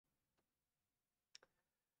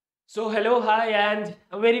So hello, hi, and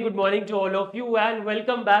a very good morning to all of you, and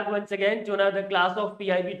welcome back once again to another class of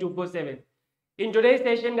PIB 247. In today's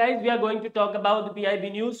session, guys, we are going to talk about the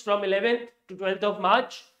PIB news from 11th to 12th of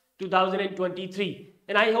March 2023.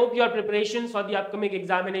 And I hope your preparations for the upcoming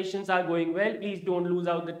examinations are going well. Please don't lose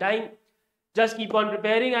out the time. Just keep on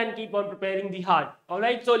preparing and keep on preparing the hard.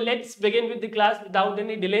 Alright, so let's begin with the class without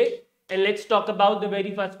any delay. And let's talk about the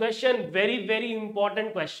very first question. Very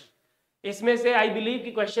important question. इसमें से I believe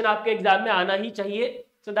कि question आपके exam में आना ही चाहिए,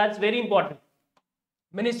 so that's very important.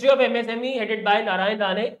 Ministry of MSME headed by Narayan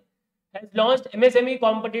Rane has launched MSME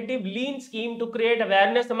competitive lean scheme to create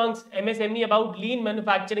awareness amongst MSME about lean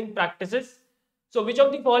manufacturing practices. So which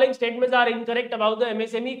of the following statements are incorrect about the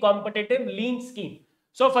MSME competitive lean scheme?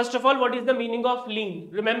 So first of all, what is the meaning of lean?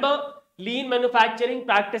 Remember, lean manufacturing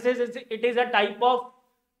practices it is a type of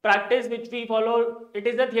practice which we follow. It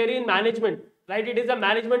is a theory in management, right? It is a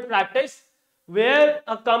management practice where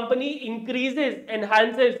a company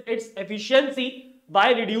enhances its efficiency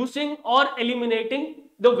by reducing or eliminating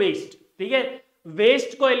the waste. ठीक है,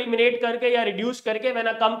 waste को eliminate करके या reduce करके, when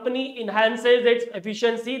a company enhances its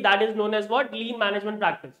efficiency, that is known as what? Lean management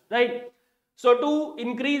practice, right? So to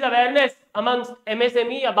increase awareness amongst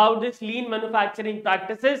MSME about this lean manufacturing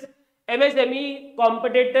practices, MSME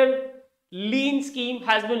competitive lean scheme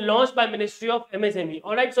has been launched by Ministry of MSME.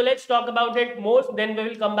 All right, so let's talk about it more, then we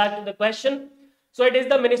will come back to the question. So it is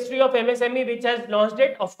the Ministry of MSME which has launched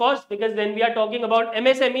it, of course, because when we are talking about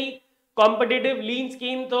MSME competitive lean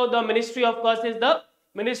scheme, so the ministry of course is the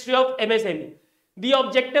Ministry of MSME. The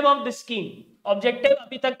objective of this scheme, objective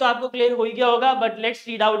अभी तक तो आपको clear हो ही गया होगा, but let's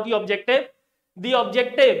read out the objective. The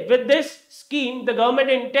objective with this scheme, the government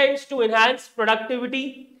intends to enhance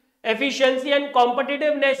productivity, efficiency and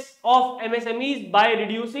competitiveness of MSMEs by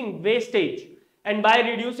reducing wastage. And by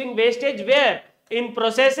reducing wastage where? In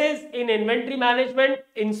processes, in inventory management,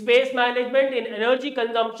 in space management, in energy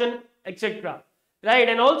consumption, etc. Right?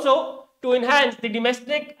 And also to enhance the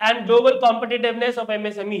domestic and global competitiveness of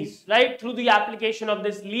MSMEs, right? Through the application of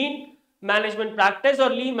this lean management practice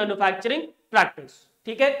or lean manufacturing practice.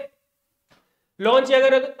 ठीक है? Launch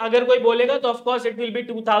अगर कोई बोलेगा तो of course it will be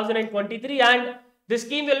 2023 and the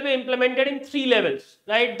scheme will be implemented in 3 levels,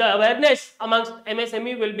 right? The awareness amongst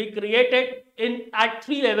MSME will be created at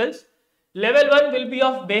 3 levels. Level 1 will be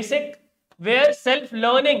of basic, where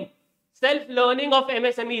self-learning of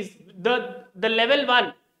MSMEs, the level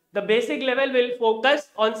 1, the basic level will focus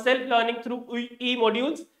on self-learning through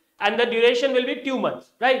e-modules and the duration will be 2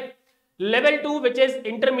 months, right? Level 2, which is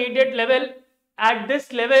intermediate level, at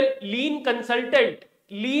this level, lean consultant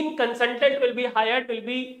will be hired, will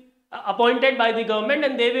be appointed by the government,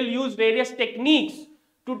 and they will use various techniques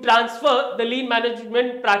to transfer the lean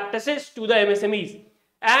management practices to the MSMEs.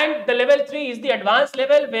 And the level 3 is the advanced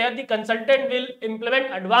level, where the consultant will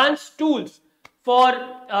implement advanced tools for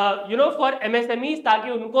for MSMEs ताकि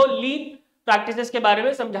उनको lean practices के बारे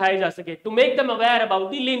में समझाया जा सके, to make them aware about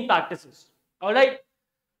the lean practices. All right.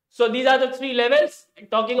 So these are the 3 levels.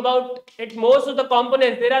 Talking about it, most of the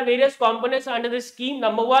components, there are various components under this scheme.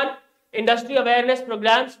 Number 1, industry awareness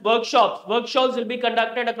programs, workshops. Workshops will be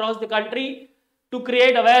conducted across the country to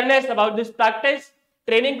create awareness about this practice.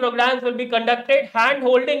 Training programs will be conducted. Hand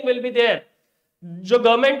holding will be there. जो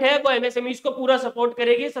government है वो MSMEs को पूरा support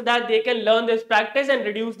करेगी so that they can learn this practice and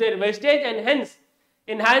reduce their wastage and hence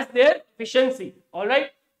enhance their efficiency. All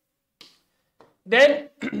right. Then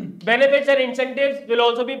benefits and incentives will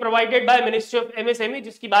also be provided by Ministry of MSME,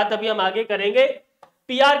 जिसकी बात अभी हम आगे करेंगे.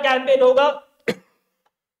 PR campaign होगा,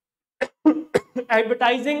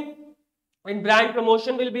 advertising and brand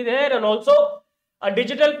promotion will be there, and also a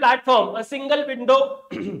digital platform, a single window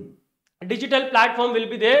digital platform will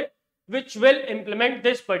be there which will implement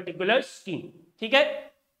this particular scheme. ठीक है?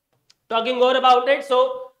 Talking more about it, so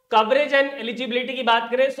coverage and eligibility की बात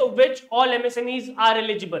करें, so which all MSMEs are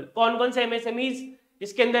eligible? कौन कौन से MSMEs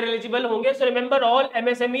इसके अंदर eligible होंगे? So remember, all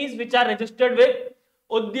MSMEs which are registered with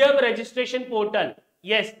Udyam registration portal.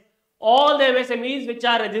 Yes, all the MSMEs which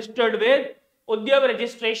are registered with Udyam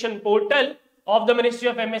registration portal of the Ministry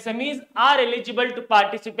of MSMEs are eligible to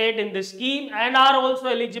participate in this scheme and are also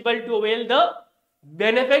eligible to avail the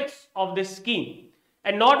benefits of this scheme.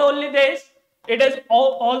 And not only this, it is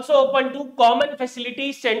also open to Common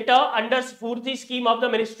Facility Center under Spurti scheme of the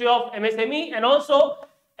Ministry of MSME and also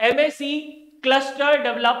MSE Cluster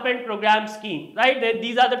Development Program scheme, right?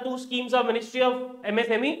 These are the 2 schemes of Ministry of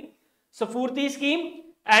MSME, Spurti scheme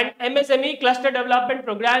and MSME Cluster Development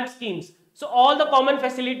Program schemes. So all the Common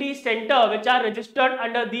Facility Center which are registered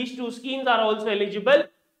under these 2 schemes are also eligible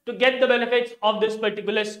to get the benefits of this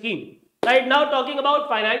particular scheme. Right now, talking about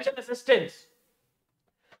financial assistance.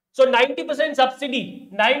 So 90% subsidy,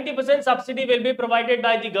 90% subsidy will be provided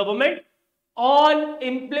by the government on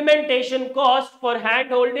implementation cost for hand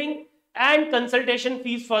holding and consultation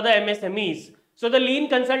fees for the MSMEs. So the lean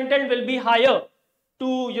consultant will be hired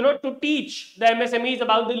to teach the MSMEs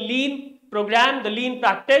about the lean program, the lean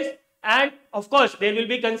practice, and of course there will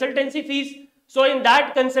be consultancy fees. So in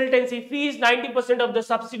that consultancy fees, 90% of the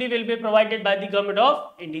subsidy will be provided by the government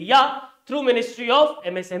of India through Ministry of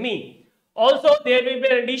MSME. Also, there will be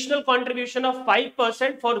an additional contribution of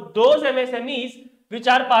 5% for those MSMEs which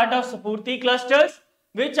are part of Sapurti clusters,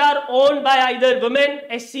 which are owned by either women,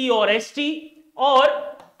 SC or ST, or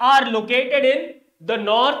are located in the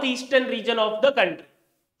northeastern region of the country.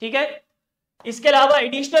 ठीक है? इसके अलावा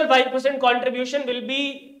additional 5% contribution will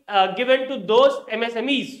be given to those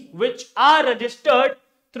MSMEs which are registered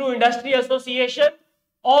through industry association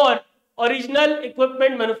or original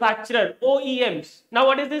equipment manufacturer, OEMs. Now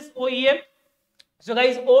what is this OEM? So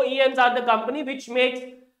guys, OEMs are the company which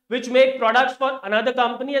make products for another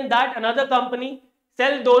company, and that another company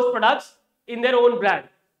sell those products in their own brand.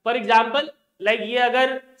 For example, like ये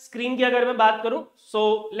अगर screen की अगर मैं बात करूं,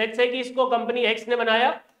 so let's say कि इसको company X ने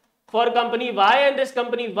बनाया for company Y, and this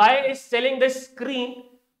company Y is selling this screen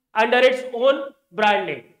under its own brand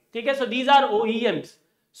name. ठीक है? So these are OEMs.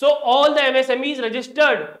 So all the MSMEs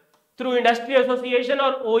registered through industry association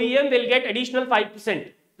or OEM will get additional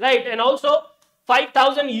 5%, right? And also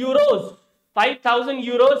 5,000 euros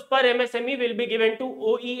per MSME will be given to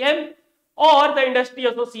OEM or the industry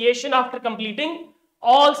association after completing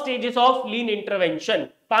all stages of lean intervention.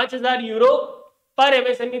 5,000 euro per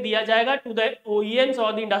MSME दिया जाएगा to the OEMs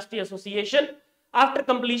or the industry association after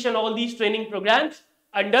completion all these training programs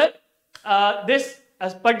under this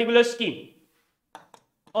particular scheme.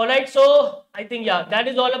 Alright, so I think that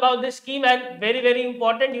is all about this scheme, and very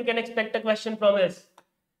important, you can expect a question from us.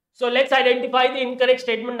 So let's identify the incorrect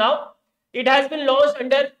statement now. It has been launched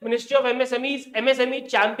under Ministry of MSME's MSME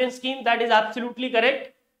Champion Scheme. That is absolutely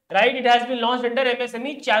correct, right? It has been launched under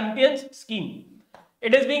MSME Champions Scheme.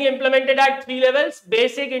 It is being implemented at 3 levels: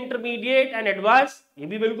 basic, intermediate, and advanced. ये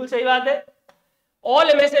भी बिल्कुल सही बात है. All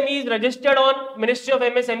MSMEs registered on Ministry of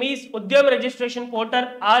MSME's Udyam registration portal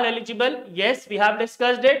are eligible. Yes, we have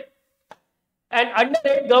discussed it. And under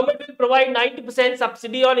it, government will provide 90%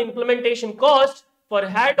 subsidy on implementation cost for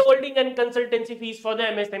hand holding and consultancy fees for the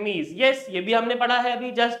MSMEs. Yes, ये भी हमने पढ़ा है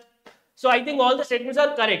अभी just. So I think all the statements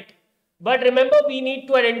are correct. But remember, we need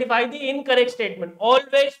to identify the incorrect statement.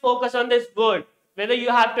 Always focus on this word, whether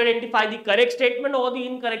you have to identify the correct statement or the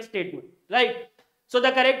incorrect statement, right? So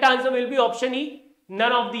the correct answer will be option E,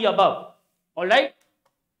 none of the above. All right.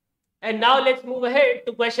 And now let's move ahead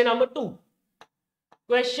to question number 2.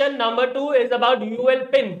 Question number 2 is about UL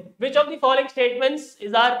PIN. Which of the following statements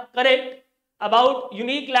are correct about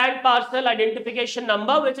unique land parcel identification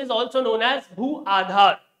number, which is also known as Bhu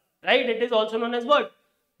Aadhaar, right? It is also known as what?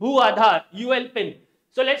 Bhu Aadhaar, UL PIN.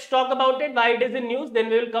 So let's talk about it, why it is in news, then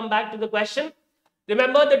we will come back to the question.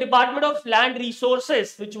 Remember, the Department of Land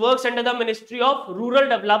Resources, which works under the Ministry of Rural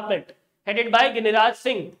Development, headed by Giriraj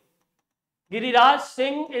Singh. Giriraj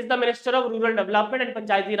Singh is the Minister of Rural Development and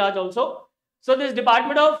Panchayati Raj also. So this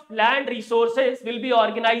Department of Land Resources will be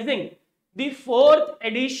organizing the 4th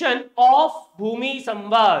edition of Bhumi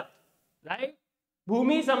Samvad, right?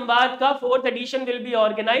 Bhumi Samvad ka 4th edition will be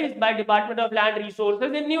organized by Department of Land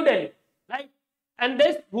Resources in New Delhi, right? And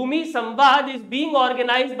this Bhumi Samvad is being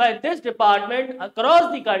organized by this department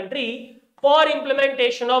across the country for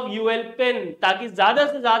implementation of UL PIN, ताकि ज़्यादा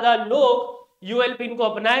से ज़्यादा लोग UL PIN को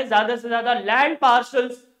अपनाएं, ज़्यादा से ज़्यादा land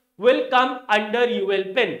parcels will come under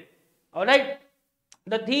UL PIN. All right.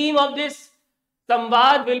 The theme of this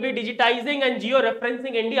Samvad will be digitizing and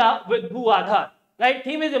geo-referencing India with Bhu Aadhaar. Right?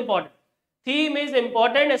 Theme is important. Theme is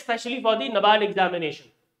important, especially for the NABARD examination.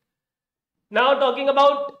 Now talking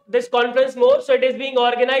about this conference more, so it is being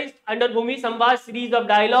organized under Bhumi Samvad series of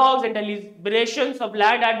dialogues and deliberations of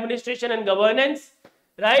land administration and governance,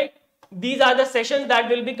 right? These are the sessions that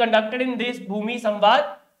will be conducted in this Bhumi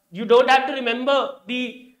Samvad. You don't have to remember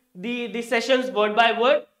the sessions word by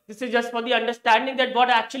word. This is just for the understanding that what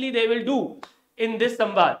actually they will do in this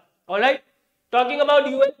Samvad. Alright. Talking about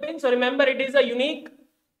UL PIN, so remember it is a unique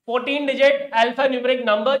 14-digit alphanumeric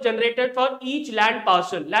number generated for each land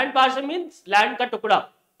parcel. Land parcel means land ka tukda,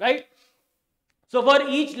 right? So for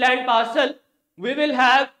each land parcel, we will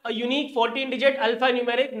have a unique 14-digit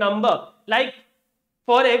alphanumeric number. Like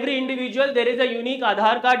for every individual, there is a unique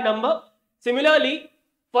Aadhaar card number. Similarly,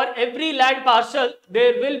 for every land parcel,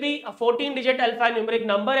 there will be a 14-digit alphanumeric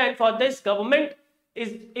number, and for this, government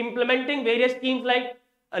is implementing various schemes like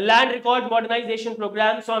a land record modernization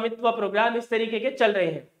program, स्वामित्व program, इस तरीके के चल रहे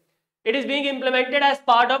हैं. It is being implemented as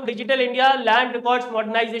part of Digital India Land Records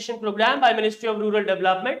Modernization Program by Ministry of Rural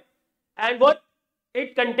Development. And what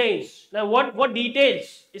it contains, now what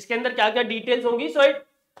details, इसके अंदर क्या क्या details होंगी? So it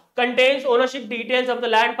contains ownership details of the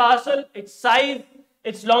land parcel, its size,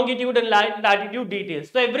 its longitude and latitude details.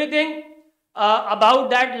 So everything about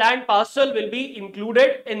that land parcel will be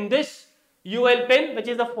included in this UL pin, which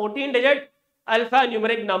is a 14-digit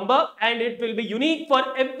alphanumeric number, and it will be unique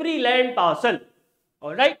for every land parcel.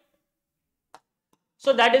 All right.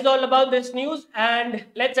 So that is all about this news, and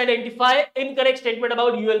let's identify incorrect statement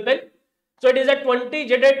about UL pin. So it is a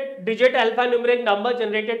 20-digit alphanumeric number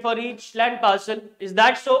generated for each land parcel. Is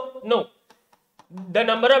that so? No. The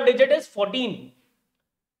number of digit is 14.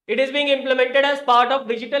 It is being implemented as part of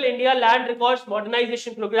Digital India Land Records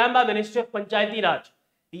Modernization Program by Ministry of Panchayati Raj.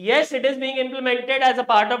 Yes, it is being implemented as a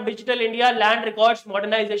part of Digital India Land Records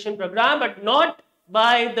Modernization Program, but not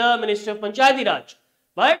by the Ministry of Panchayati Raj,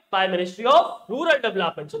 but by Ministry of Rural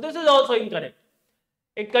Development. So this is also incorrect.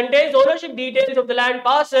 It contains ownership details of the land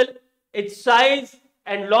parcel, its size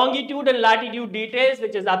and longitude and latitude details,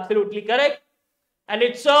 which is absolutely correct. And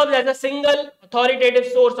it serves as a single authoritative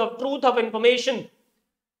source of truth of information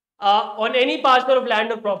on any parcel of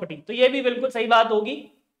land or property. तो ये भी बिल्कुल सही बात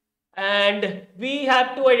होगी. And we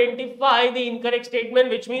have to identify the incorrect statement,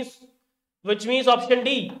 which means option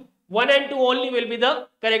D. 1 and 2 only will be the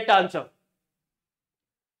correct answer.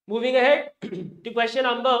 Moving ahead to question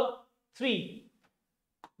number 3.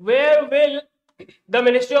 Where will the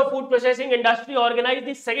Ministry of Food Processing Industry organize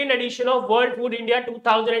the second edition of World Food India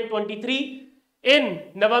 2023 in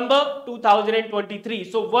November 2023?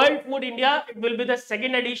 So World Food India, it will be the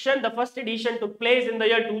second edition. The first edition took place in the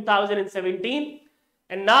year 2017.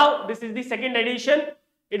 And now this is the second edition.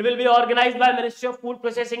 It will be organized by Ministry of Food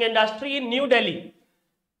Processing Industry in New Delhi.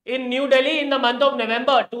 In New Delhi in the month of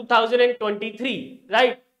November 2023,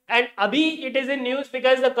 right? And abhi it is in news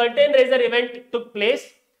because the curtain raiser event took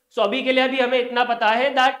place. So abhi ke liye abhi hame itna pata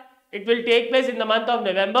hai that it will take place in the month of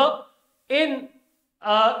November in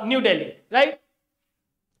New Delhi, right?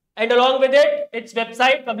 And along with it, its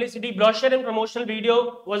website, publicity brochure and promotional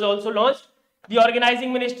video was also launched. The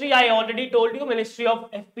organizing ministry, I already told you, Ministry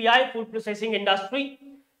of FPI, Food Processing Industry.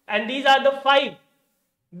 And these are the five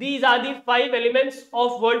elements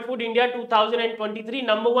of World Food India 2023.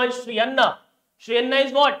 Number 1, Shri Anna. Shri Anna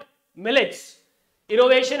is what? Millets.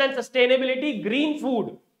 Innovation and sustainability, green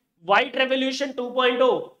food. White Revolution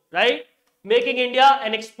 2.0, right? Making India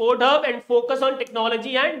an export hub and focus on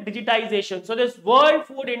technology and digitization. So this World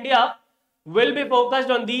Food India will be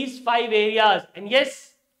focused on these 5 areas. And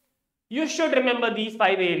yes, you should remember these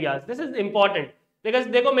 5 areas. This is important because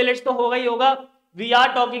देखो millets तो होगा ही होगा. We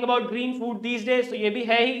are talking about green food these days. So ये भी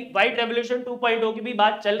है ही. White Revolution 2.0 की भी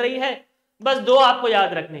बात चल रही है. बस 2 आपको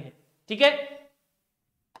याद रखने हैं. ठीक है?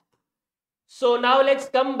 So now let's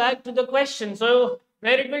come back to the question. So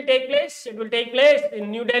where it will take place? It will take place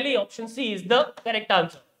in New Delhi. Option C is the correct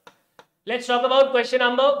answer. Let's talk about question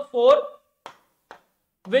number 4.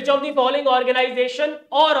 Which of the following organization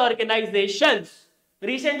or organizations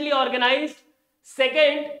recently organized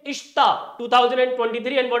second ISHTA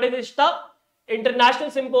 2023? And what is ISHTA? International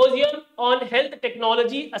Symposium on Health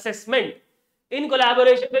Technology Assessment in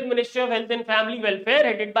collaboration with Ministry of Health and Family Welfare,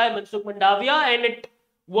 headed by Mansukh Mandavia, and it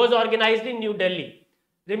was organized in New Delhi.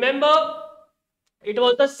 Remember, it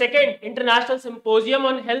was the second International Symposium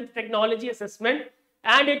on Health Technology Assessment,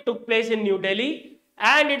 and it took place in New Delhi,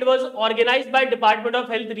 and it was organized by Department of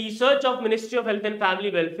Health Research of Ministry of Health and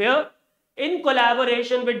Family Welfare in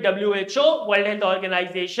collaboration with WHO, World Health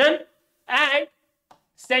Organization, and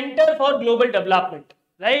Center for Global Development,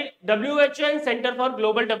 right? WHO and Center for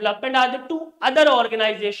Global Development are the 2 other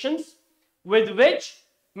organizations with which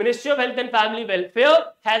Ministry of Health and Family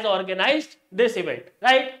Welfare has organized this event,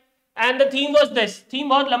 right? And the theme was this. Theme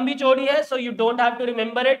बहुत लंबी चौड़ी है, so you don't have to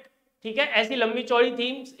remember it. ठीक है? ऐसी लंबी चौड़ी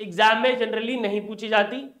themes exam में जनरली नहीं पूछी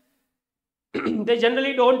जाती. They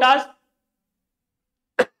generally don't ask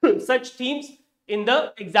such themes in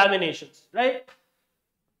the examinations, right?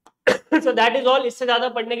 So that is all. इससे ज़्यादा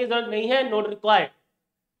पढ़ने की जरूरत नहीं है. Not required.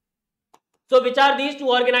 So which are these 2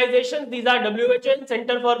 organizations? These are WHO and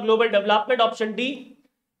Center for Global Development. Option D.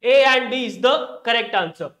 A and B is the correct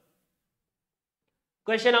answer.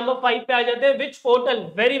 Question number 5 पे आ जाते हैं. Which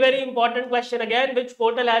portal? Very very important question again. Which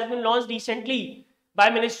portal has been launched recently by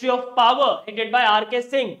Ministry of Power, headed by R.K.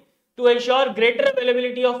 Singh, to ensure greater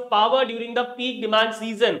availability of power during the peak demand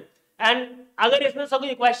season? And अगर इसमें से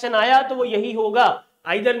कोई question आया तो वो यही होगा.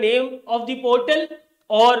 Either name of the portal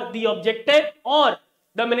or the objective or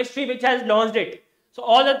the ministry which has launched it. So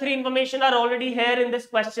all the 3 information are already here in this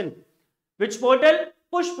question. Which portal?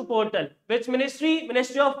 push portal. Which ministry?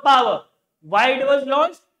 Ministry of Power. Why it was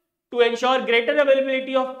launched? To ensure greater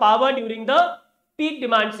availability of power during the peak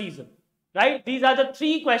demand season. Right? These are the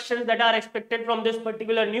three questions that are expected from this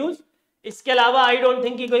particular news. इसके अलावा I don't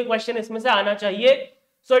think कि कोई question इसमें से आना चाहिए.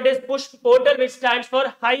 So it is push portal, which stands for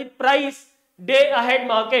high price day ahead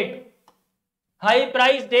market. High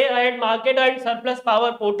price day ahead market and surplus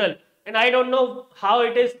power portal. And I don't know how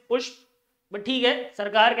it is pushed, but ठीक है,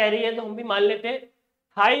 सरकार कह रही है तो हम भी मान लेते हैं.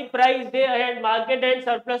 High price day ahead market and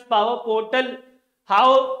surplus power portal.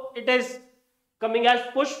 How it is coming as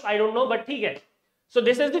push, I don't know, but ठीक है. So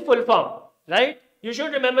this is the full form, right? You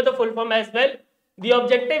should remember the full form as well. The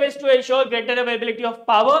objective is to ensure greater availability of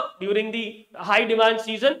power during the high demand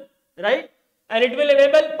season, right? And it will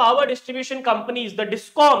enable power distribution companies, the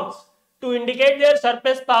DISCOMs, to indicate their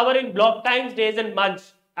surplus power in block times, days and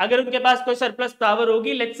months. अगर उनके पास कोई surplus power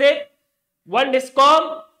होगी, let's say one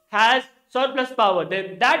DISCOM has surplus power,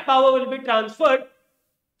 then that power will be transferred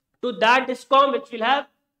to that DISCOM which will have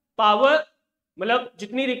power, मतलब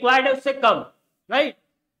जितनी required है उससे कम, right?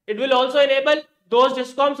 It will also enable those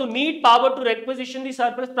DISCOMs who need power to requisition the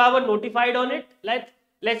surplus power notified on it.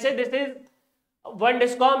 Let's say this is one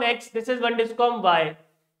DISCOM X, this is one DISCOM Y.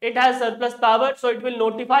 It has surplus power, so it will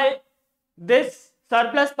notify this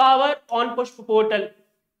surplus power on push portal,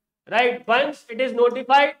 right? Once it is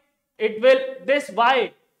notified, it will, this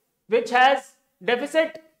Y which has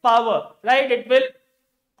deficit power, right? It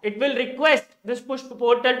will request this push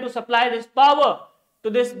portal to supply this power to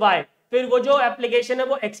this Y. फिर वो जो application है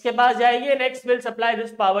वो X के पास जाएगी and X will supply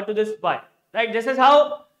this power to this Y, right? This is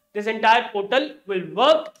how this entire portal will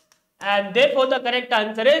work, and therefore the correct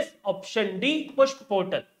answer is option D, push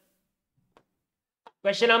portal.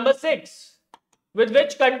 Question number 6. With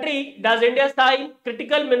which country does India sign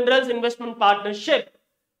critical minerals investment partnership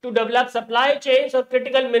to develop supply chains of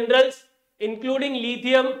critical minerals including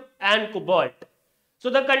lithium and cobalt? So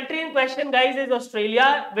the country in question, guys, is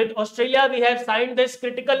Australia. With Australia, we have signed this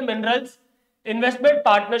critical minerals investment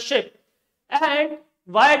partnership. And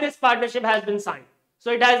why this partnership has been signed? So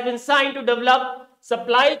it has been signed to develop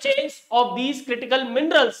supply chains of these critical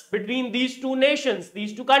minerals between these two nations,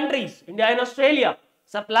 these two countries, India and Australia.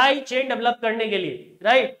 Supply chain develop करने के लिए,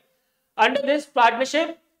 right? Under this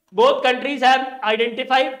partnership, both countries have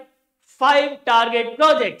identified 5 target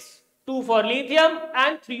projects, 2 for lithium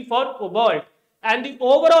and 3 for cobalt. And the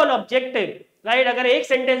overall objective, right? अगर एक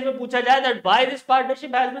sentence में पूछा जाए that why this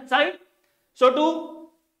partnership has been signed, so to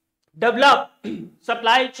develop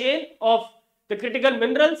supply chain of the critical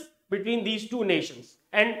minerals between these two nations.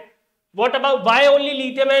 And what about why only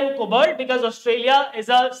lithium and cobalt? Because Australia is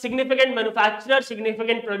a significant manufacturer,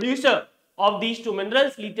 significant producer of these two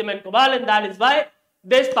minerals, lithium and cobalt, and that is why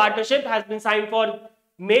this partnership has been signed for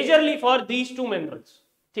majorly for these two minerals.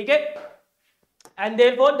 Okay? And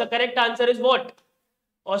therefore the correct answer is what?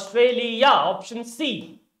 Australia, option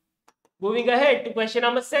C. Moving ahead to question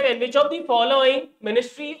number 7. Which of the following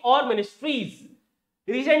ministry or ministries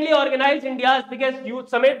recently organized India's biggest youth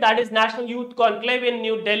summit, that is National Youth Conclave in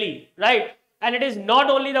New Delhi, right? And it is not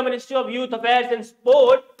only the Ministry of Youth Affairs and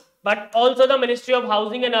Sport, but also the Ministry of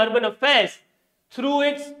Housing and Urban Affairs through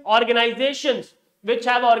its organizations which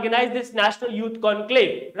have organized this National Youth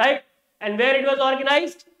Conclave, right? And where it was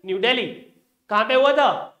organized? New Delhi. कहाँ पे हुआ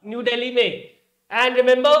था? New Delhi में. And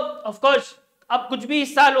remember of course अब कुछ भी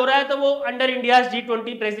इस साल हो रहा है तो वो अंडर इंडियाज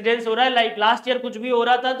G20 प्रेसिडेंस हो रहा है. लाइक लास्ट ईयर कुछ भी हो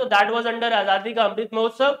रहा था तो दैट वाज अंडर आजादी का अमृत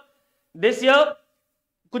महोत्सव. दिस ईयर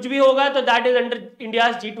कुछ भी होगा तो that is under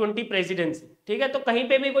India's G20 presidency. ठीक है, तो कहीं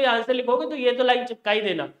पे भी कोई आंसर लिखोगे तो ये तो लाइन चिपका ही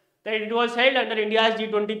देना that it was held under India's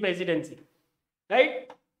G20 presidency, right.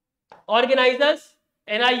 Organisers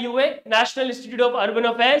NIUA, national institute of urban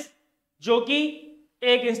affairs, जो कि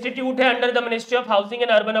एक इंस्टीट्यूट है under the ministry of housing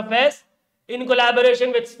and urban affairs in collaboration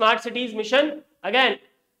with Smart Cities Mission, again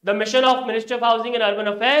the mission of Ministry of Housing and Urban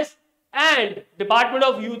Affairs, and Department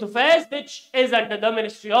of Youth Affairs, which is under the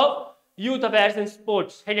Ministry of Youth Affairs and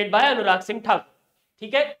Sports, headed by Anurag Singh Thakur.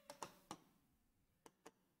 ठीक है.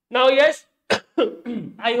 Now yes,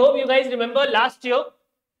 I hope you guys remember last year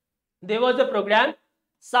there was a program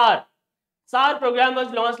SAR. SAR program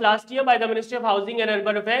was launched last year by the Ministry of Housing and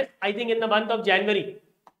Urban Affairs, I think in the month of January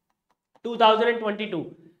 2022.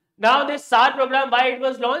 Now this SAR program, why it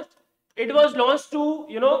was launched? It was launched to,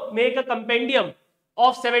 make a compendium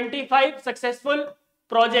of 75 successful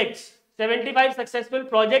projects, 75 successful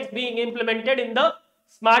projects being implemented in the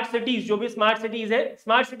smart cities, जो भी smart cities है,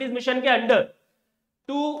 smart cities mission के under,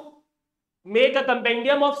 to make a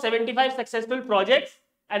compendium of 75 successful projects,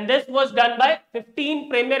 and this was done by 15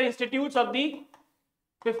 premier institutes of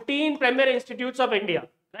India,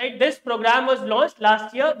 right? This program was launched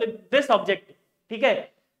last year with this objective. ठीक है.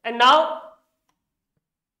 And now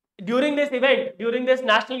during this event, during this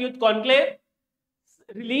National Youth Conclave,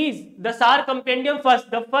 release the SAR compendium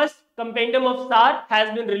first. The first compendium of SAR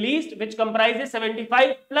has been released, which comprises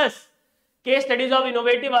 75 plus case studies of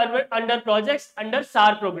innovative under projects under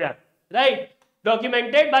SAR program, right?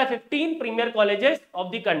 Documented by 15 premier colleges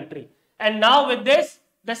of the country. And now with this,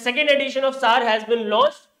 the second edition of SAR has been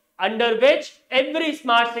launched, under which every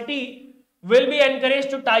smart city will be encouraged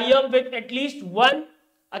to tie up with at least one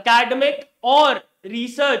academic or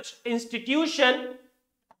research institution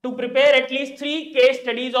to prepare at least 3 case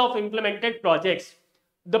studies of implemented projects.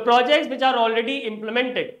 The projects which are already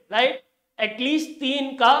implemented, right? At least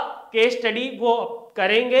 3 का case study वो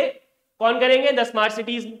करेंगे. कौन करेंगे? The smart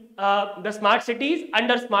cities under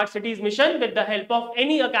smart cities mission with the help of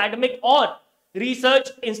any academic or research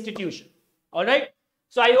institution. All right.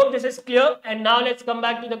 So I hope this is clear. And now let's come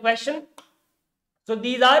back to the question. So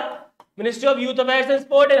these are Ministry of Youth Affairs and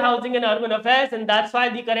Sport and Housing and Urban Affairs, and that's why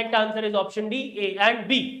the correct answer is option D, A and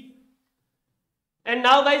B. And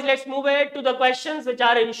now guys, let's move ahead to the questions which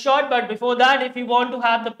are in short, but before that, if you want to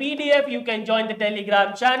have the PDF, you can join the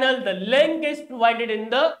Telegram channel. The link is provided in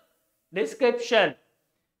the description.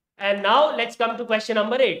 And now let's come to question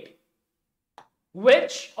number 8.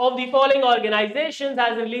 Which of the following organizations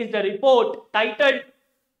has released a report titled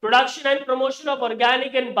Production and Promotion of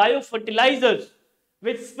Organic and Biofertilizers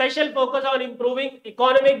with special focus on improving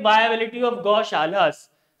economic viability of gaushalas?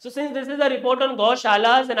 So since this is a report on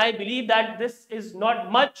gaushalas, and I believe that this is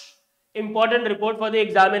not much important report for the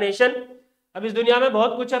examination. अब इस दुनिया में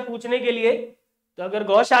बहुत कुछ है पूछने के लिए, तो अगर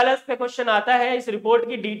गौशालास पे क्वेश्चन आता है, इस रिपोर्ट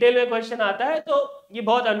की डिटेल में क्वेश्चन आता है, तो ये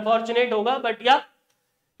बहुत अनफॉर्चुनेट होगा. बट या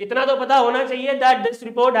इतना तो पता होना चाहिए that this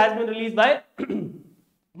report has been released by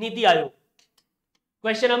NITI Aayog.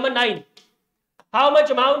 Question number 9. How much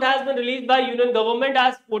amount has been released by Union Government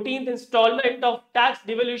as 14th installment of tax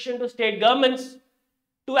devolution to state governments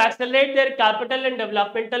to accelerate their capital and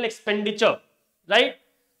developmental expenditure, right?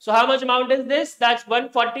 So how much amount is this? That's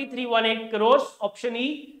 14318 crores. Option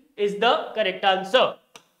E is the correct answer.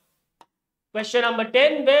 Question number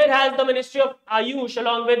 10. Where has the Ministry of Ayush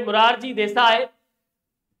along with Morarji Desai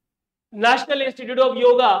National Institute of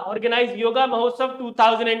Yoga organized Yoga Mahotsav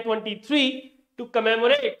 2023 to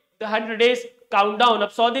commemorate the 100 days countdown?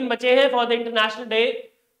 अब 100 दिन बचे हैं for the International Day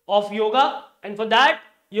of Yoga, and for that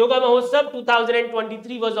Yoga Mahotsav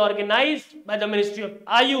 2023 was organized by the Ministry of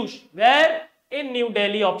Ayush, where in New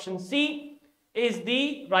Delhi. Option C is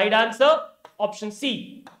the right answer. Option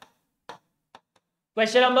C.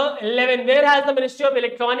 Question number 11. Where has the Ministry of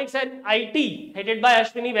Electronics and IT, headed by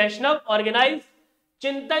Ashwini Vaishnav, organized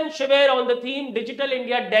Chintan Shivir on the theme Digital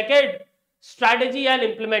India Decade Strategy and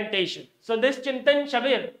Implementation? So this Chintan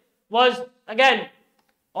Shivir was again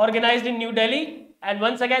organized in New Delhi, and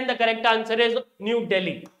once again the correct answer is New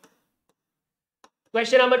Delhi.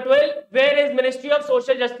 Question number 12. Where is Ministry of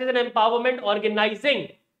Social Justice and Empowerment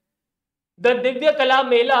organizing the Divya Kala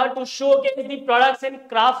Mela to showcase the products and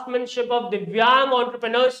craftsmanship of Divyang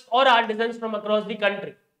entrepreneurs or artisans from across the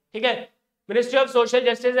country? Okay. Ministry of Social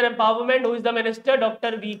Justice and Empowerment, who is the minister?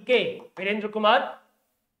 Dr. V.K. Virendra Kumar.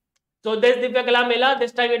 So this Divya Kala Mela,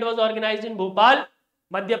 this time it was organized in Bhopal,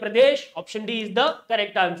 Madhya Pradesh. Option D is the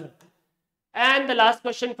correct answer. And the last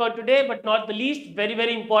question for today, but not the least, very,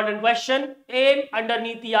 very important question. AIM under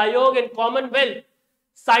Niti Aayog and Commonwealth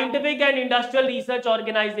Scientific and Industrial Research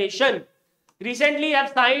Organization recently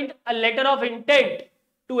have signed a letter of intent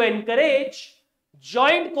to encourage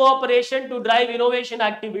joint cooperation to drive innovation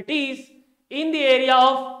activities in the area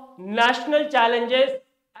of national challenges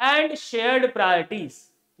and shared priorities.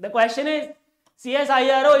 The question is,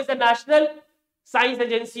 CSIRO is the National Science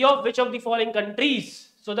Agency of which of the following countries?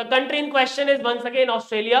 So the country in question is once again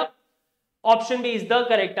Australia. Option B is the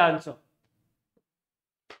correct answer.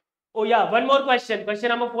 Oh yeah, one more question. Question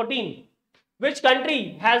number 14. Which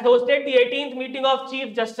country has hosted the 18th meeting of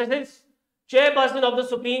Chief Justices, Chairperson of the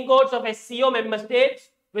Supreme Courts of SCO member states,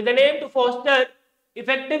 with the aim to foster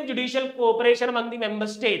effective judicial cooperation among the member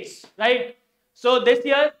states, right? So this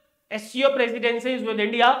year SCO presidency is with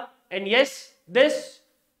India, and yes, this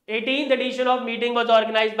 18th edition of meeting was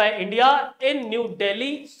organized by India in New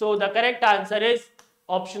Delhi. So the correct answer is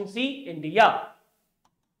option C, India.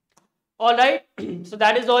 Alright, so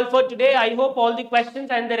that is all for today. I hope all the questions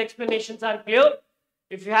and their explanations are clear.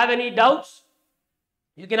 If you have any doubts,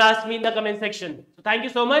 you can ask me in the comment section. So thank you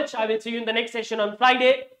so much. I will see you in the next session on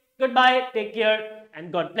Friday. Goodbye, take care,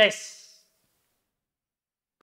 and God bless.